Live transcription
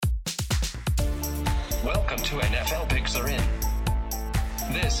Welcome to NFL Picks Are In.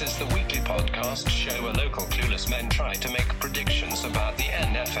 This is the weekly podcast show where local clueless men try to make predictions about the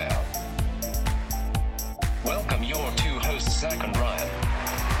NFL. Welcome your two hosts, Zach and Ryan.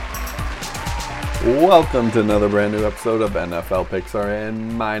 Welcome to another brand new episode of NFL Picks Are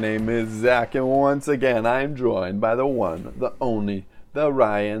In. My name is Zach, and once again, I'm joined by the one, the only, the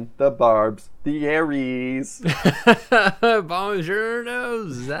Ryan, the Barbs, the Aries.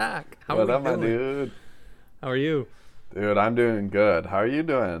 Bonjour, Zach. What up, my dude? How are you? Dude, I'm doing good. How are you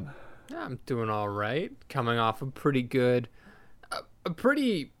doing? Yeah, I'm doing all right. Coming off a pretty good, a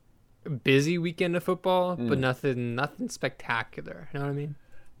pretty busy weekend of football, but nothing spectacular. You know what I mean?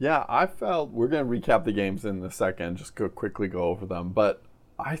 Yeah, I felt we're gonna recap the games in a second. Just quickly go over them, but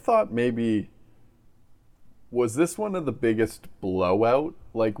I thought maybe was this one of the biggest blowout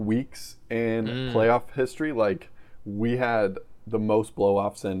weeks in playoff history? Like we had the most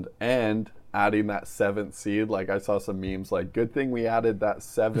blowoffs and adding that 7th seed. Like I saw some memes like, good thing we added that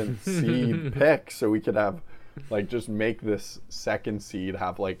 7th seed pick so we could have just make this 2nd seed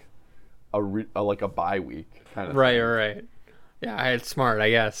have a bye week kind of Right, thing. right. Yeah, it's smart, I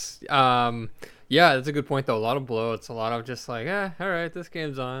guess. Yeah, that's a good point though. A lot of blowouts, a lot of just all right, this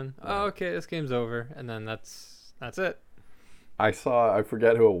game's on. Oh, okay, this game's over, and then that's it. I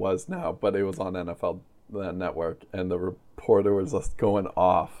forget who it was now, but it was on NFL Network, and the reporter was just going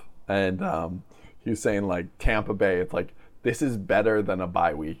off, and he was saying Tampa Bay, it's this is better than a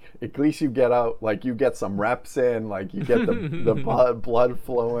bye week. At least you get out, you get some reps in, you get the blood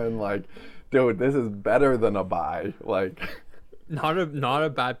flowing. Dude, this is better than a bye. Not a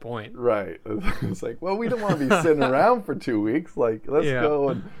bad point. Right. It's well, we don't want to be sitting around for 2 weeks. Let's go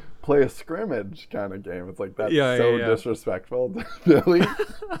and play a scrimmage kind of game. It's that's disrespectful to Philly.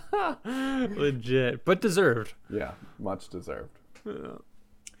 Legit, but deserved. Yeah, much deserved. Yeah.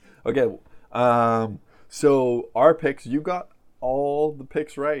 Okay, so our picks, you got all the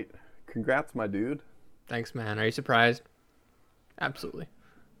picks right. Congrats, my dude. Thanks, man. Are you surprised? Absolutely.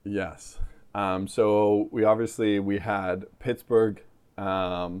 Yes. So we had Pittsburgh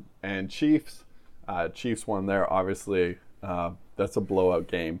and Chiefs. Chiefs won there, obviously. That's a blowout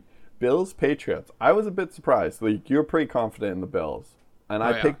game. Bills, Patriots. I was a bit surprised. You're pretty confident in the Bills. And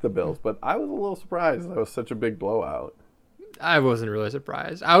I picked the Bills, but I was a little surprised that was such a big blowout. I wasn't really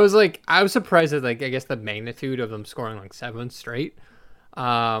surprised. I was surprised at I guess the magnitude of them scoring 7 straight.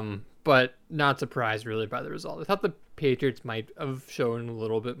 But not surprised really by the result. I thought the Patriots might have shown a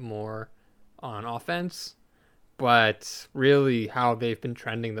little bit more on offense, but really how they've been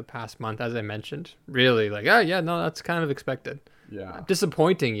trending the past month, as I mentioned, really that's kind of expected. Yeah.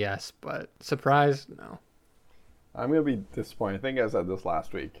 Disappointing, yes, but surprised, no. I'm going to be disappointed. I think I said this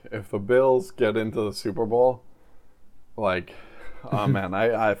last week. If the Bills get into the Super Bowl, oh man,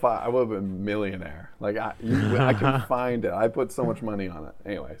 I thought I would have been a millionaire. I can find it. I put so much money on it.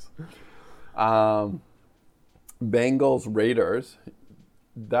 Anyways. Bengals, Raiders.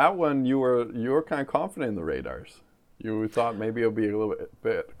 That one, you were kind of confident in the Raiders. You thought maybe it'll be a little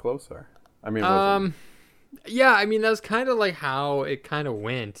bit closer. I mean, yeah, I mean, that's kind of how it kind of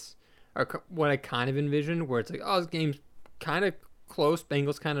went, or what I kind of envisioned, where it's this game's kind of close,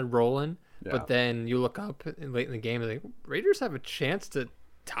 Bengals kind of rolling, but then you look up late in the game, and Raiders have a chance to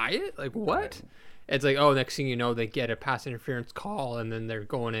tie it? What? Right. It's next thing you know, they get a pass interference call, and then they're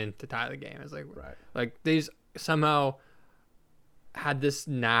going in to tie the game. It's right. They somehow had this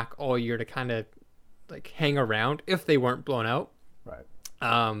knack all year to kind of hang around if they weren't blown out. Right.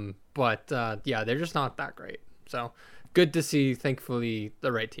 But they're just not that great. So good to see, thankfully,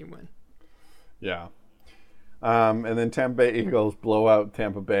 the right team win. Yeah. And then Tampa Bay Eagles blow out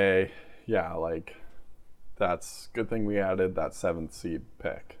Tampa Bay. Yeah, that's good thing we added that 7th seed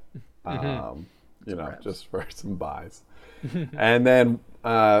pick. Just for some buys. And then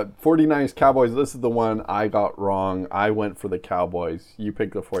 49ers Cowboys, this is the one I got wrong. I went for the Cowboys. You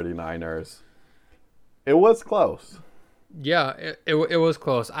picked the 49ers. It was close. Yeah, it was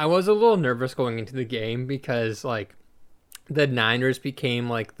close. I was a little nervous going into the game because the Niners became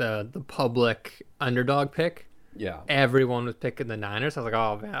the public underdog pick. Yeah. Everyone was picking the Niners. I was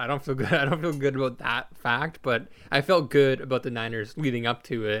oh man, I don't feel good. I don't feel good about that fact, but I felt good about the Niners leading up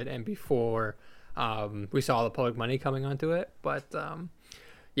to it and before we saw the public money coming onto it. But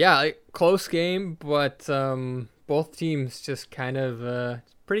close game, but both teams just kind of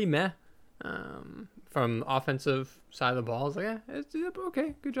pretty meh. From offensive side of the ball, it's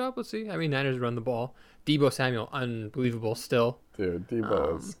okay, good job. Let's see. I mean, Niners run the ball. Deebo Samuel, unbelievable still. Dude,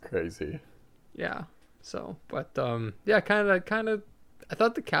 Deebo is crazy. Yeah. So, but kind of. I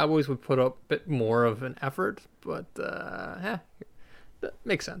thought the Cowboys would put up a bit more of an effort, but that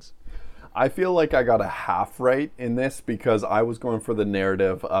makes sense. I feel like I got a half right in this because I was going for the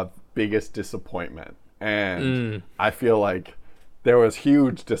narrative of biggest disappointment. And I feel like there was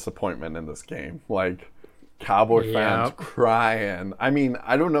huge disappointment in this game. Like, Cowboy fans crying. I mean,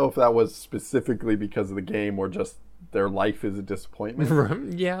 I don't know if that was specifically because of the game or just their life is a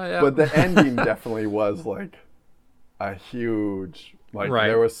disappointment. Yeah. But the ending definitely was like a huge, like,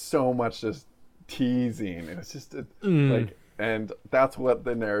 there was so much just teasing. It was just like, and that's what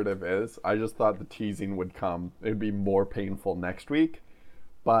the narrative is. I just thought the teasing would come. It'd be more painful next week,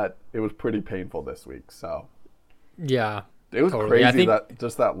 but it was pretty painful this week. So yeah, it was crazy that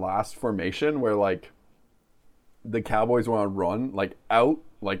just that last formation where like the Cowboys were on run, like out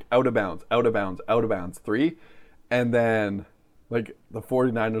of bounds, 3, and then like the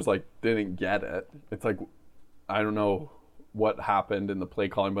 49ers like didn't get it. It's like, I don't know what happened in the play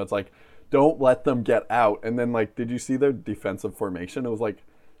calling, but it's like, don't let them get out. And then, like, did you see their defensive formation? It was like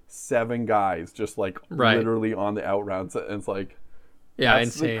 7 guys just like literally on the out routes. And it's like,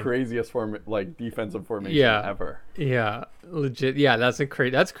 that's insane. The craziest defensive formation ever. Yeah, legit. Yeah, that's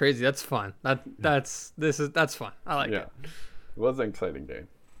crazy. That's fun. That's fun. I like it. It was an exciting game.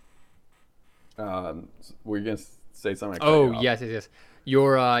 Were you gonna say something? Yes.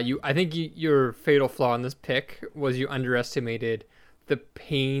 I think your fatal flaw in this pick was you underestimated the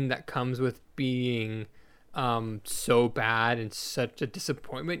pain that comes with being so bad and such a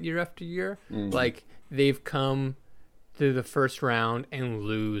disappointment year after year. Like, they've come to the first round and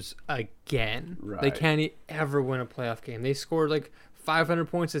lose again. They can't ever win a playoff game. They scored like 500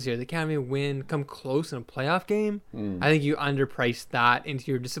 points this year. They can't even come close in a playoff game. I think you underpriced that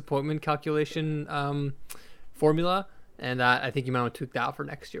into your disappointment calculation formula, and that I think you might want to tweak that for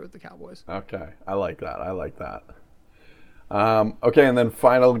next year with the Cowboys. Okay, I like that. Okay, and then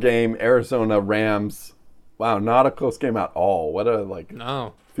final game, Arizona Rams. Wow, not a close game at all.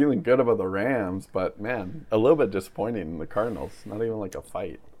 No. Feeling good about the Rams, but man, a little bit disappointing in the Cardinals. Not even like a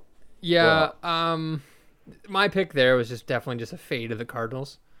fight. Yeah, my pick there was definitely a fade of the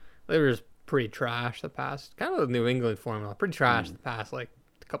Cardinals. They were just pretty trash the past, kind of the New England formula, pretty trash the past like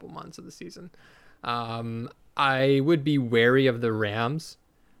a couple months of the season. I would be wary of the Rams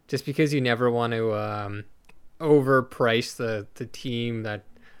just because you never want to overprice the team that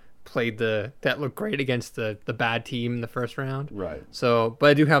looked great against the bad team in the first round. Right. So, but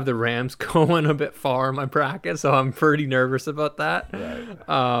I do have the Rams going a bit far in my bracket, so I'm pretty nervous about that.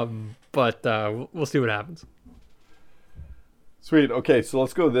 Right. But we'll see what happens. Sweet. Okay, so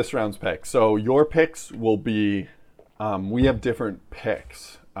let's go to this round's pick. So your picks will be, we have different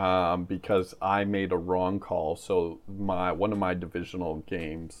picks because I made a wrong call. So one of my divisional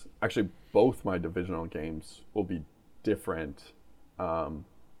games, actually both my divisional games will be different.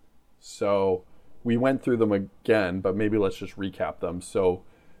 So we went through them again, but maybe let's just recap them. So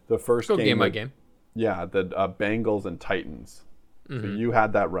the first game by game. Yeah, the Bengals and Titans. So you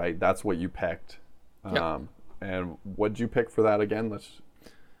had that right. That's what you picked. Yep. And what'd you pick for that again?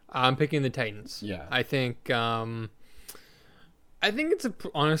 I'm picking the Titans. Yeah. I think it's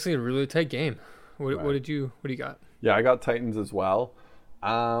honestly a really tight game. What do you got? Yeah, I got Titans as well.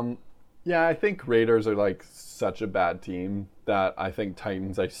 Yeah, I think Raiders are like such a bad team that I think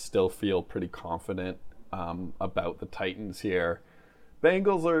Titans, I still feel pretty confident about the Titans here.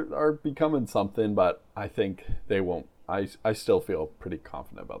 Bengals are becoming something, but I think they won't. I still feel pretty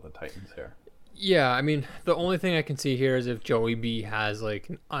confident about the Titans here. Yeah, I mean, the only thing I can see here is if Joey B has like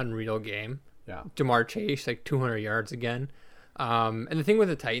an unreal game. Yeah. Jamar Chase, like 200 yards again. And the thing with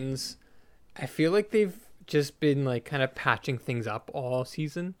the Titans, I feel like they've just been like kind of patching things up all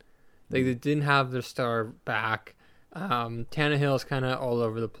season. Like they didn't have their star back. Tannehill's kind of all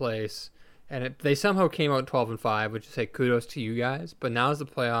over the place. And they somehow came out 12-5, which is like kudos to you guys. But now is the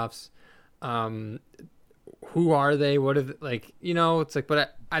playoffs. Who are they? What are they? Like, it's like,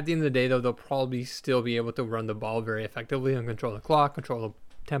 but at the end of the day, though, they'll probably still be able to run the ball very effectively and control the clock, control the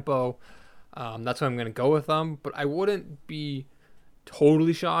tempo. That's why I'm going to go with them. But I wouldn't be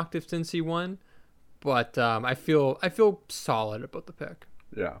totally shocked if Cincy won. But I feel solid about the pick.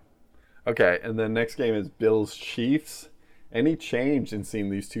 Yeah. Okay, and the next game is Bills-Chiefs. Any change in seeing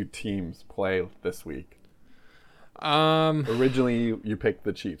these two teams play this week? Originally, you picked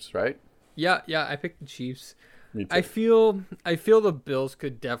the Chiefs, right? Yeah, I picked the Chiefs. Me too. I feel the Bills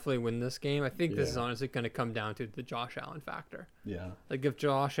could definitely win this game. I think this is honestly going to come down to the Josh Allen factor. Yeah. Like if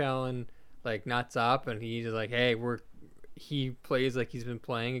Josh Allen like nuts up and he's like, hey, he plays like he's been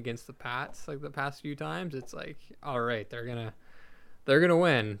playing against the Pats like the past few times, it's like, all right, they're gonna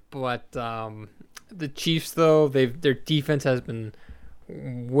win. But the Chiefs, though, their defense has been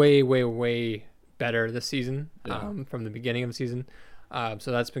way, way, way better this season from the beginning of the season.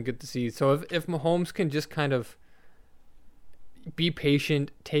 So that's been good to see. So if Mahomes can just kind of be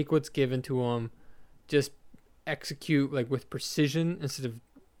patient, take what's given to him, just execute like with precision instead of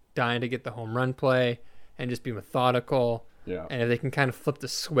dying to get the home run play, and just be methodical. Yeah. And if they can kind of flip the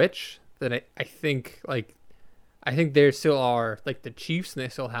switch, then I think there still are like the Chiefs, and they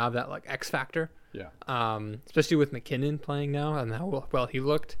still have that like X factor. Yeah. Especially with McKinnon playing now and how well he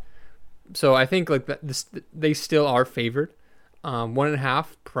looked. So I think like they still are favored. 1.5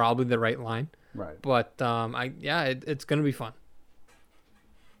 probably the right line. Right. But it's gonna be fun.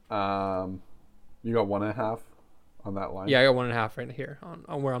 You got 1.5 on that line? Yeah, I got 1.5 right here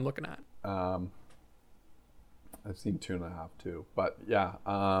on where I'm looking at. I've seen 2.5 too, but yeah.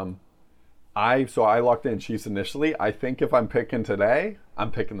 I locked in Chiefs initially. I think if I'm picking today,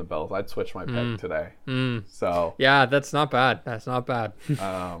 I'm picking the Bills. I'd switch my pick today. So yeah, that's not bad. That's not bad.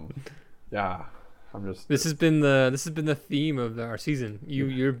 yeah, I'm just. This has been the theme of our season.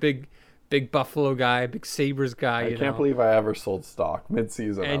 You're a big Buffalo guy, big Sabres guy. I can't believe I ever sold stock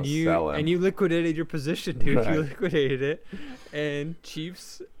mid-season. And I was selling. And you liquidated your position, dude. Right. You liquidated it. And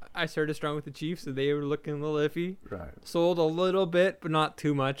Chiefs, I started strong with the Chiefs, so they were looking a little iffy. Right. Sold a little bit, but not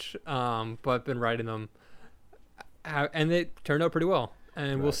too much. But been riding them, and it turned out pretty well.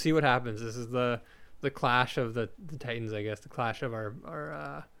 And we'll see what happens. This is the clash of the Titans, I guess. The clash of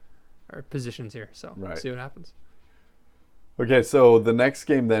our positions here. So we'll see what happens. Okay, so the next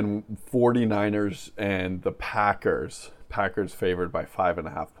game then, 49ers and the Packers. Packers favored by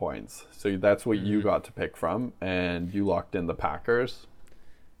 5.5 points. So that's what you got to pick from, and you locked in the Packers.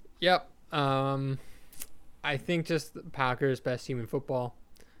 Yep. I think just the Packers best team in football.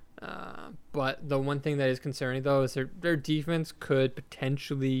 But the one thing that is concerning though is their defense could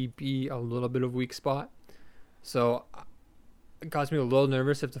potentially be a little bit of a weak spot. So it got me a little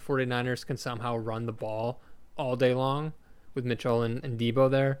nervous if the 49ers can somehow run the ball all day long with Mitchell and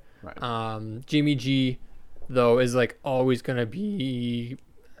Debo there. Right. Jimmy G though is like always going to be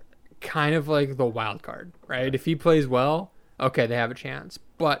kind of like the wild card, right? If he plays well, okay, they have a chance.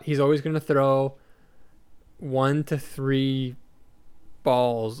 But he's always going to throw 1 to 3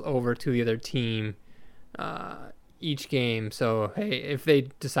 balls over to the other team each game. So hey, if they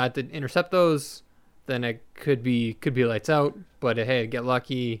decide to intercept those, then it could be lights out. But hey, get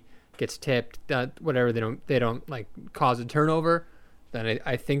lucky, gets tipped, whatever, they don't like cause a turnover, then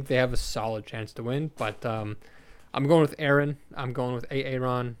I think they have a solid chance to win. But I'm going with Aaron. I'm going with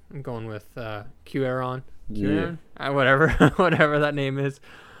Aaron. I'm going with Q Aaron. Whatever that name is.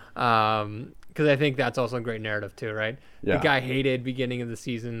 Because I think that's also a great narrative too, right? Yeah. The guy hated beginning of the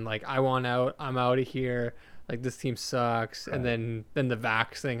season, like I want out, I'm out of here, like this team sucks, right. And then the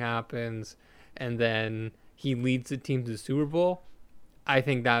Vax thing happens, and then he leads the team to the Super Bowl. I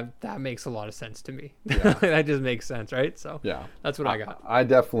think that makes a lot of sense to me. Yeah. That just makes sense, right? So yeah, that's what I got. I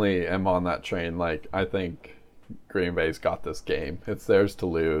definitely am on that train. Like I think Green Bay's got this game. It's theirs to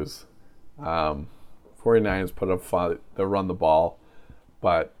lose. 49ers put up fight. They'll run the ball,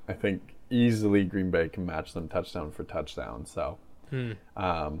 but I think easily Green Bay can match them touchdown for touchdown. So,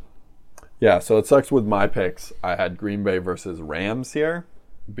 so it sucks with my picks. I had Green Bay versus Rams here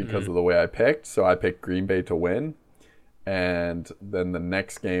because of the way I picked. So I picked Green Bay to win. And then the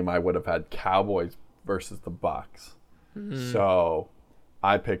next game I would have had Cowboys versus the Bucks. So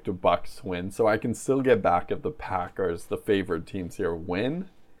I picked the Bucks to win. So I can still get back if the Packers, the favored teams here, win.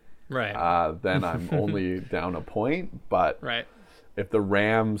 Right. Then I'm only down a point. But if the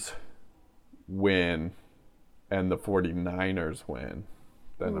Rams win and the 49ers win,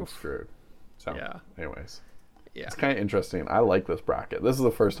 then I'm screwed. So anyways. Yeah. It's kind of interesting. I like this bracket. This is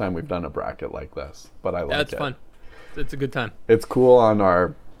the first time we've done a bracket like this, but I like it. That's fun. It's a good time. It's cool on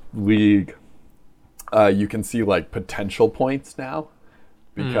our league. You can see like potential points now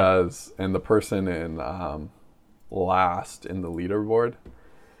because, and the person in last in the leaderboard,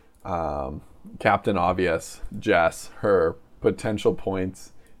 Captain Obvious, Jess, her potential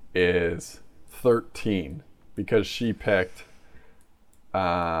points is 13 because she picked.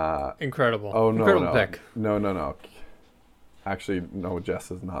 Incredible. Oh, no, Incredible no. pick. No. Actually, no,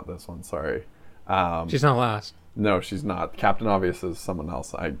 Jess is not this one. Sorry. She's not last. No, she's not. Captain Obvious is someone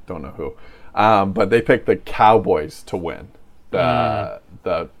else. I don't know who. But they picked the Cowboys to win the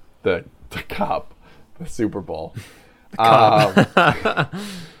cup, the Super Bowl.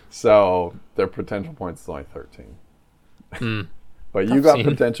 So their potential points is only 13. But you got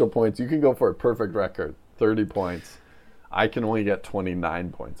potential points. You can go for a perfect record, 30 points. I can only get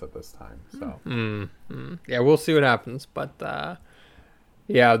 29 points at this time. So yeah, we'll see what happens. But the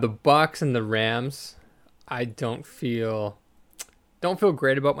Bucs and the Rams, I don't feel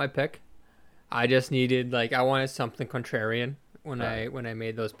great about my pick. I just needed I wanted something contrarian, when Right. I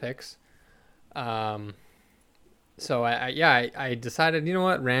made those picks. So I decided, you know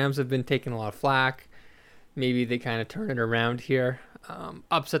what, Rams have been taking a lot of flack. Maybe they kind of turn it around here,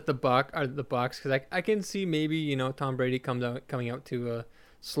 upset the Bucks, because I can see maybe, you know, Tom Brady coming out to a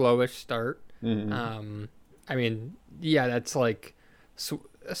slowish start. Mhm. I mean, yeah, that's like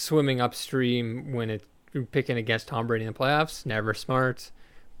swimming upstream when it's picking against Tom Brady in the playoffs. Never smart.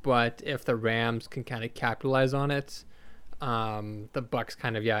 But if the Rams can kind of capitalize on it, the Bucks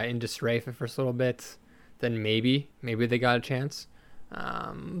kind of in disarray for the first little bit, then maybe they got a chance.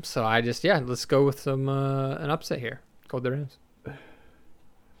 So I just let's go with some an upset here. Go with the Rams.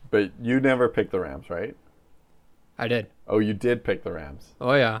 But you never picked the Rams, right? I did. Oh, you did pick the Rams.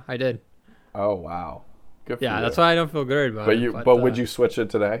 Oh yeah, I did. Oh, wow. Good for you. Yeah, that's why I don't feel good about But it. but would you switch it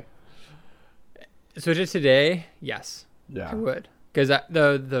today? switch it today? Yes, Yeah. I would. Because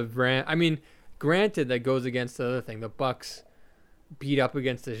the Ram. I mean, granted, that goes against the other thing. The Bucks beat up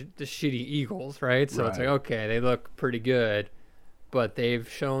against the shitty Eagles, right? So it's like, Right. okay, they look pretty good, but they've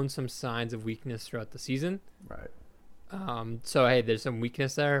shown some signs of weakness throughout the season. Right. So hey, there's some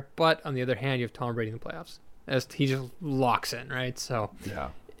weakness there, but on the other hand, you have Tom Brady in the playoffs. He just locks in, right? So Yeah.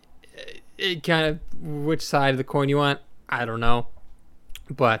 it kind of which side of the coin you want, I don't know,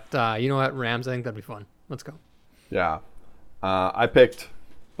 but you know what, Rams, I think that'd be fun. Let's go. Yeah. I picked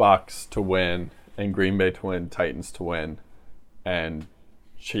Bucks to win and Green Bay to win, Titans to win, and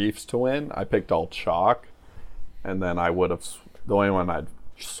Chiefs to win. I picked all chalk, and then I would have the only one I'd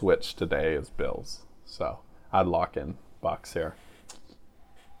switch today is Bills. So I'd lock in Bucks here.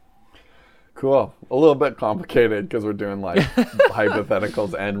 Cool. A little bit complicated because we're doing like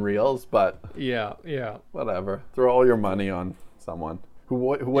hypotheticals and reals, but Yeah. whatever. Throw all your money on someone.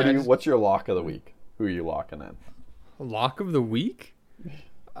 What do you? just- What's your lock of the week? Who are you locking in? Lock of the week.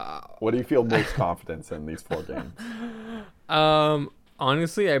 What do you feel most confidence in these 4 games?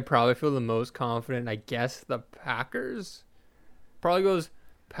 Honestly, I probably feel the most confident. I guess the Packers. Probably goes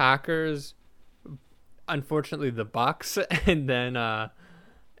Packers. Unfortunately, the Bucks, and then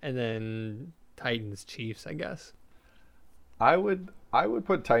Titans, Chiefs. I guess. I would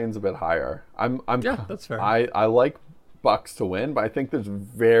put Titans a bit higher. Yeah, that's fair. I like Bucks to win, but I think there's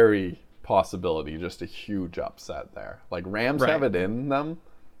very possibility just a huge upset there. Like Rams have Right. it in them.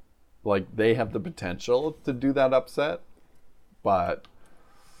 Like they have the potential to do that upset, but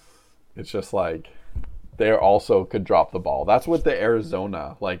it's just like they also could drop the ball. That's what the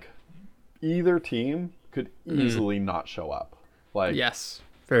Arizona, like either team could easily not show up. Like Yes,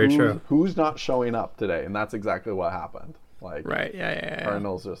 very true. Who's not showing up today? And that's exactly what happened. Like Right. Yeah.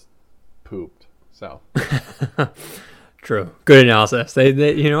 Cardinals just pooped. So True. Good analysis.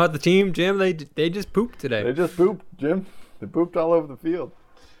 They you know what, the team, Jim, they just pooped today. they just pooped, Jim. They pooped all over the field.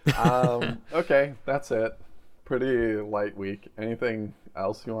 Okay, that's it. Pretty light week. Anything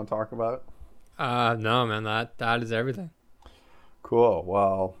else you want to talk about? No, man, that is everything. Cool.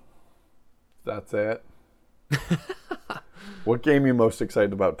 Well, that's it. What game are you most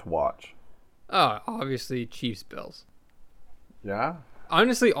excited about to watch? Oh, obviously Chiefs Bills. Yeah?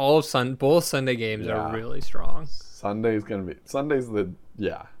 Honestly, both Sunday games Yeah. are really strong. Sunday's the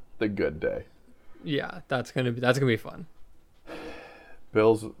good day. Yeah, that's gonna be fun.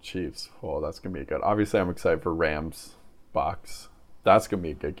 Bills, Chiefs. Oh, that's gonna be good. Obviously, I'm excited for Rams, Bucks. That's gonna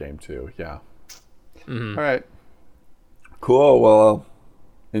be a good game too. Yeah. Mm-hmm. All right. Cool. Well,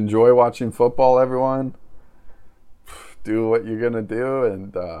 enjoy watching football, everyone. Do what you're gonna do,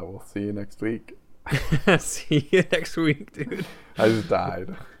 and we'll see you next week. See you next week, dude. I just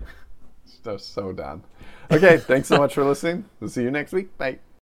died. Just so done. Okay. Thanks so much for listening. We'll see you next week. Bye.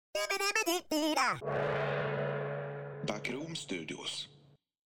 Backroom Studios.